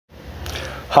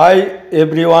Hi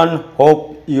everyone,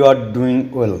 hope you are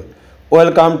doing well.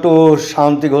 Welcome to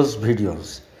Shanti Ghosh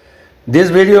videos. This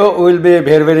video will be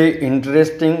very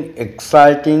interesting,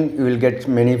 exciting. You will get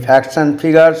many facts and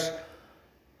figures.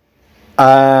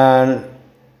 And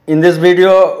in this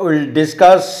video, we will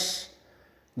discuss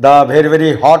the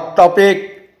very hot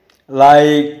topic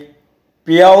like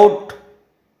payout,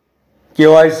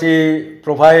 KYC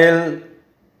profile,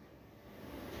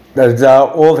 that is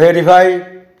the O-Verify,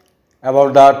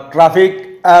 about the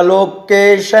traffic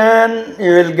allocation.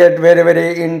 You will get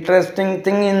very interesting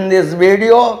thing in this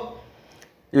video.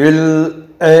 You will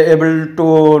able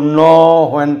to know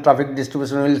when traffic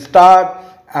distribution will start,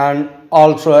 and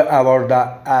also about the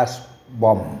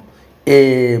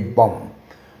A-bomb.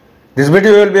 This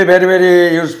video will be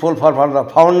very useful for the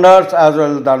founders as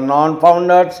well as the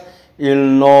non-founders. You will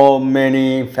know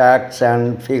many facts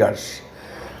and figures.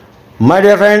 My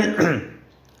dear friend,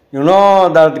 you know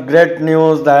that great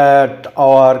news that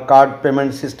our card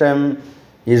payment system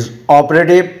is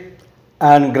operative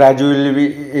and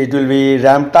gradually it will be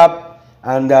ramped up,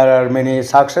 and there are many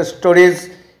success stories.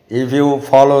 If you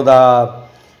follow the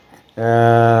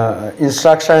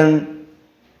instruction,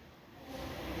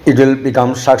 it will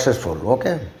become successful.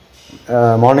 Okay.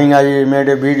 Morning I made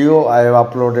a video, I have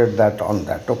uploaded that on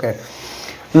that. Okay.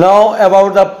 Now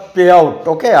about the payout.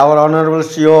 Okay, our honorable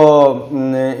CEO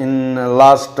in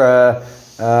last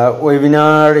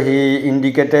webinar, he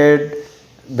indicated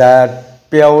that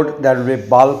payout, that will be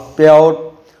bulk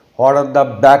payout. What are the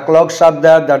backlogs are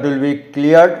there, that will be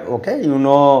cleared. Okay, you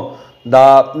know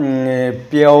the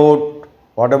payout,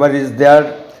 whatever is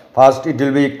there, first it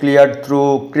will be cleared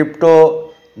through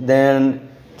crypto, then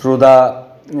through the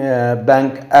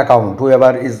bank account,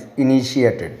 whoever is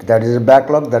initiated. That is a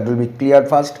backlog that will be cleared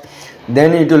first,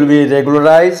 then it will be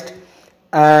regularized,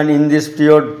 and in this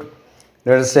period,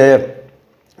 let us say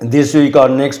this week or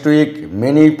next week,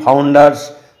 many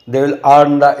founders, they will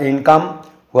earn the income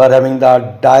who are having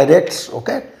the directs.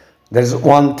 Okay, there is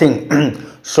one thing.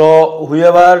 So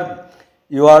whoever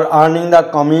you are earning the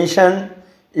commission,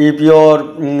 if your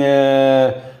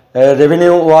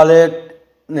revenue wallet,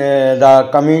 the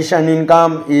commission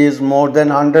income is more than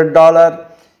 $100,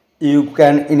 you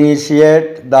can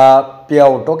initiate the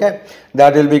payout. Okay,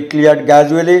 that will be cleared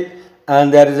gradually,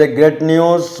 and there is a great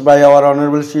news by our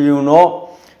honorable CEO. You know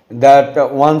that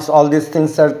once all these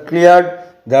things are cleared,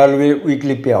 there will be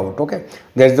weekly payout. Okay,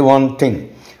 that is the one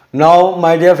thing. Now,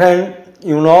 my dear friend,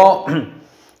 you know,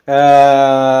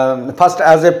 first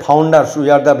as a founders, we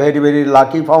are the very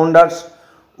lucky founders.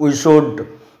 We should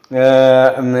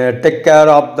take care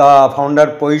of the founder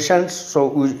positions, so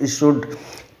we should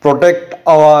protect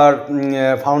our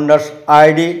founders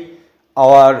ID,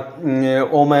 our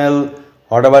email,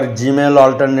 whatever Gmail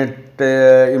alternate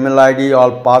email ID,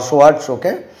 all passwords.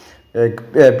 Okay,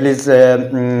 please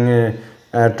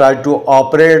try to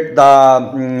operate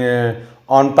the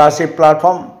ONPASSIVE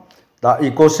platform, the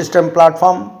ecosystem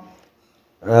platform,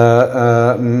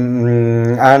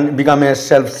 and become a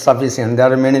self-sufficient.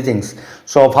 There are many things.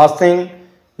 So first thing,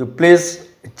 you please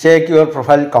check your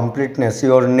profile completeness,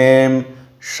 your name,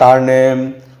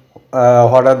 surname,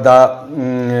 what are the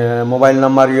mobile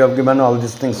number you have given, all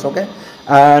these things. Okay,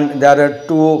 and there are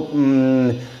two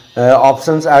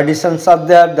options, additions are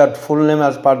there, that full name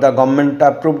as per the government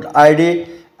approved ID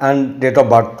and date of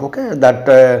birth. Okay, that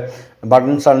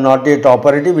buttons are not yet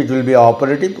operative, it will be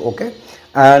operative. Okay,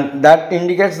 and that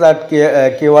indicates that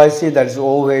KYC, that is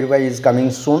O-Verify, is coming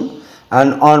soon,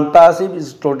 and ONPASSIVE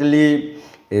is totally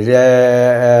real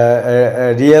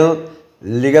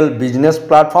legal business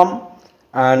platform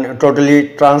and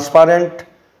totally transparent.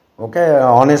 Okay,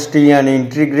 honesty and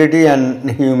integrity and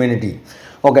humanity.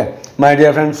 Okay, my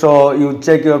dear friends, so you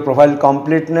check your profile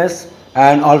completeness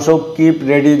and also keep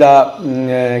ready the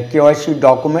KYC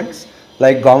documents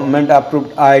like government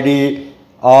approved ID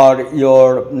or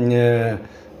your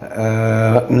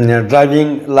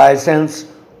driving license,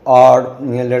 or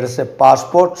let us say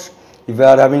passports. If you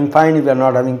are having, fine. If you are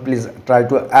not having, please try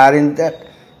to add in that.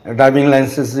 Driving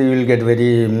license you will get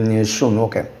very soon.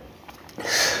 Okay.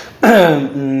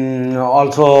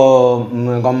 Also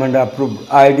government approved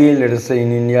ID, let us say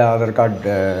in India, Aadhaar card,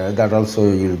 that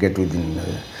also you will get within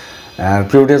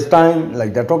few days time,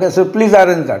 like that. Okay, so please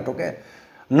arrange that. Okay.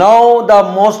 Now the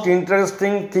most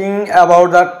interesting thing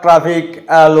about the traffic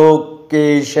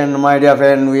allocation, my dear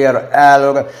friend, we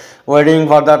are waiting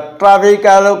for the traffic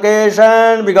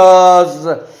allocation, because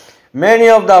many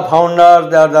of the founders,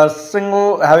 they are the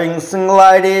having single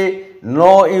ID,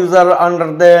 no user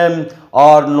under them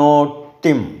or no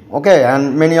team. Okay,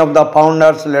 and many of the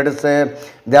founders, let us say,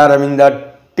 they are having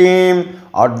the team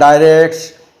or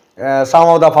directs some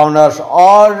of the founders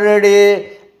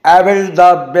already availed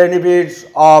the benefits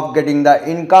of getting the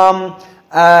income,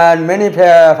 and many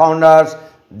founders,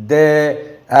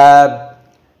 they have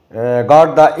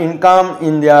got the income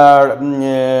in their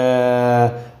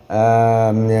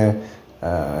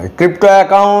crypto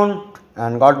account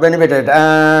and got benefited.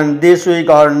 And this week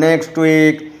or next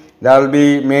week there will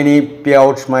be many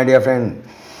payouts, my dear friend.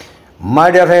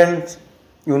 My dear friends,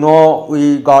 you know,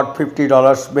 we got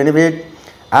 $50 benefit,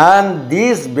 and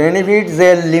these benefits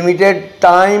a limited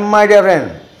time, my dear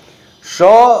friend.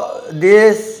 So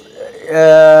this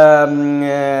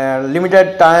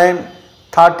limited time,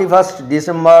 31st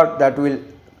December, that will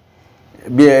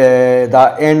be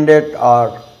the end date,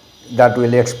 or that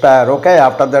will expire. Okay,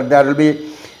 after that there will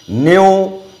be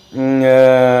new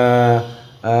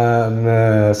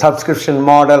subscription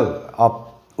model of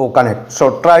OConnect.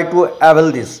 So try to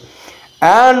avail this.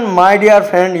 And my dear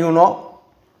friend, you know,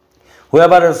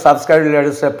 whoever is subscribed, let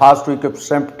us say first week of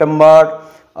September,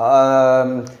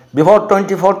 before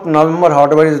 24th November,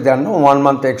 whatever is there, no 1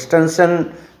 month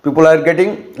extension people are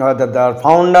getting, whether they are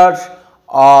founders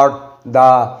or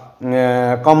the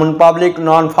common public,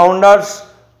 non-founders,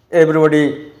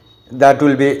 everybody, that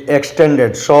will be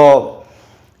extended. So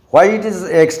why it is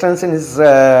extension is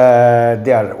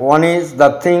there? One is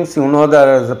the things, you know,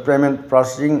 there is a payment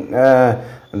processing,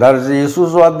 there is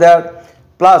issues were there.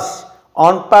 Plus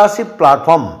ONPASSIVE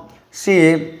platform,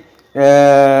 see,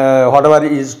 whatever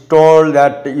is told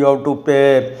that you have to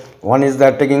pay, one is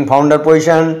that taking founder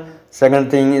position, second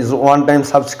thing is one-time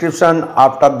subscription.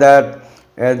 After that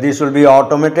this will be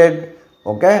automated,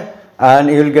 okay, and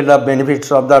you will get the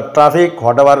benefits of the traffic,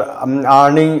 whatever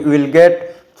earning you will get.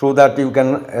 Through that you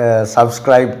can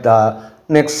subscribe the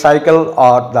next cycle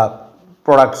or the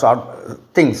products or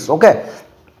things, okay.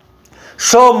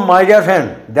 So my dear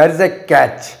friend, there is a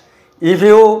catch. If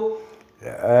you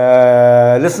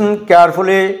listen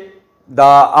carefully the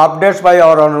updates by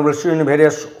our Honorable CEO in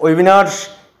various webinars,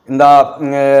 in the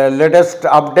latest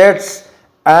updates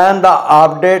and the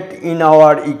update in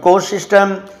our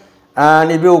ecosystem,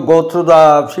 and if you go through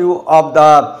the few of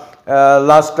the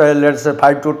last let's say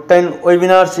 5 to 10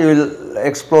 webinars, you will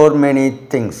explore many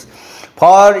things.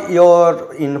 For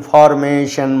your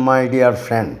information, my dear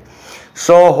friend,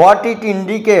 so what it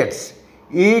indicates?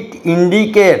 It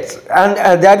indicates, and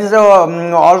that is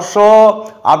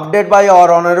also update by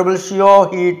our Honorable CEO.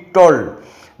 He told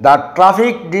that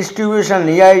traffic distribution,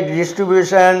 AI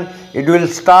distribution, it will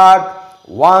start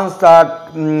once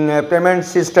that payment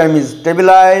system is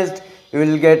stabilized. You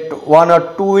will get 1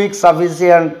 or 2 weeks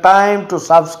sufficient time to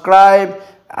subscribe,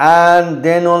 and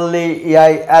then only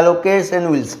AI allocation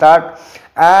will start.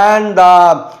 And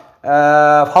the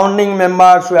founding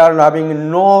members who are having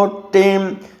no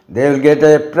team, they will get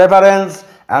a preference,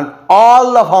 and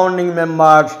all the founding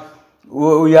members,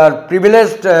 we are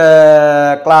privileged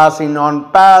class in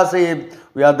ONPASSIVE,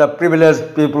 we are the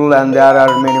privileged people, and there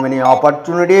are many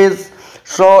opportunities.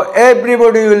 So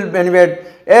everybody will benefit.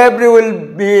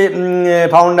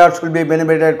 Founders will be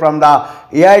benefited from the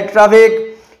AI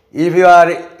traffic. If you are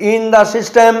in the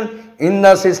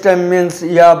system means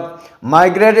you have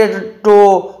migrated to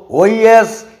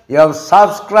OES, you have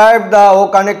subscribed the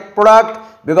OConnect product,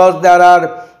 because there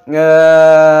are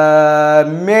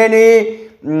many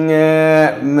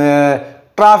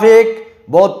traffic,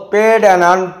 both paid and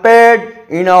unpaid,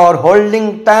 in our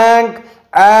holding tank,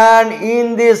 and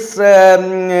in this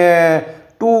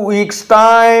 2 weeks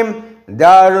time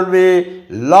there will be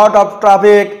lot of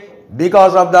traffic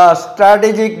because of the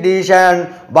strategic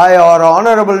decision by our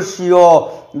Honorable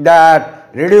CEO that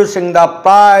reducing the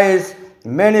price,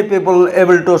 many people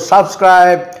able to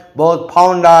subscribe, both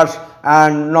founders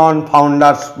and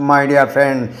non-founders, my dear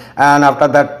friend. And after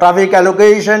that traffic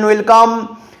allocation will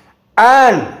come,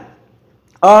 and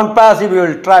ONPASSIVE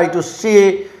will try to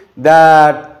see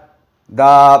that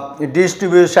the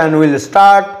distribution will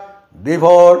start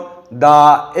before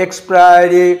the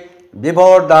expiry,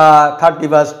 before the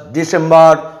 31st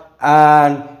December,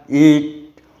 and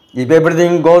if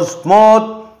everything goes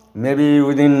smooth, maybe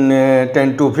within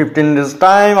 10 to 15 days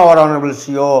time, our Honorable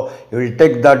CEO will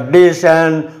take the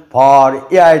decision for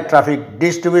AI traffic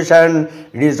distribution.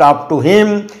 It is up to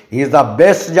him. He is the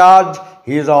best judge.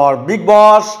 He is our big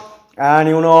boss, and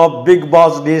you know, big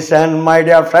boss decision, my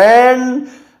dear friend,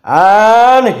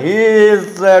 and he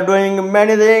is doing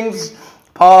many things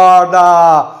for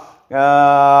the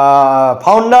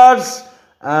founders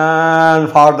and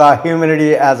for the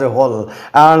humanity as a whole.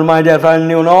 And my dear friend,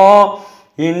 you know,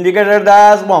 he indicated the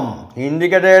ASBOM, he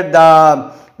indicated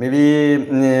the maybe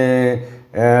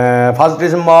 1st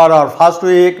December or first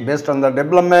week, based on the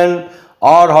development,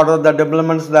 or what are the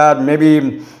developments that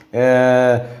maybe maybe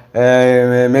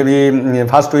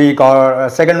first week or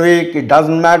second week, it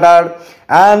doesn't matter.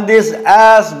 And this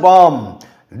ash bomb,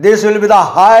 this will be the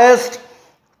highest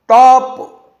top.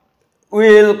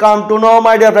 We'll come to know,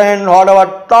 my dear friend,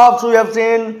 whatever tops we have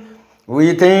seen,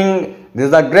 we think this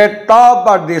is a great top,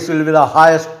 but this will be the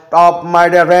highest top, my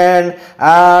dear friend,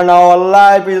 and our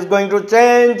life is going to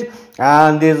change.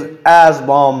 And this ash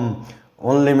bomb,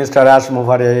 only Mr. Ash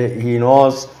Mover, he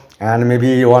knows, and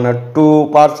maybe one or two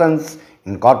persons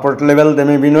in corporate level, they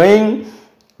may be knowing,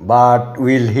 but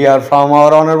we'll hear from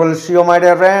our honorable CEO, my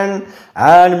dear friend,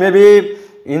 and maybe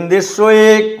in this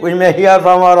week we may hear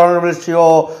from our honorable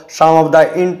CEO some of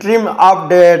the interim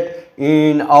update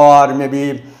in our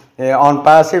maybe on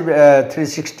passive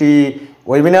 360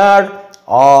 webinar,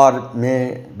 or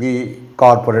maybe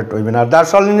corporate webinar.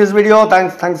 That's all in this video.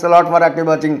 Thanks a lot for active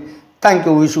watching. Thank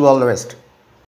you. Wish you all the best.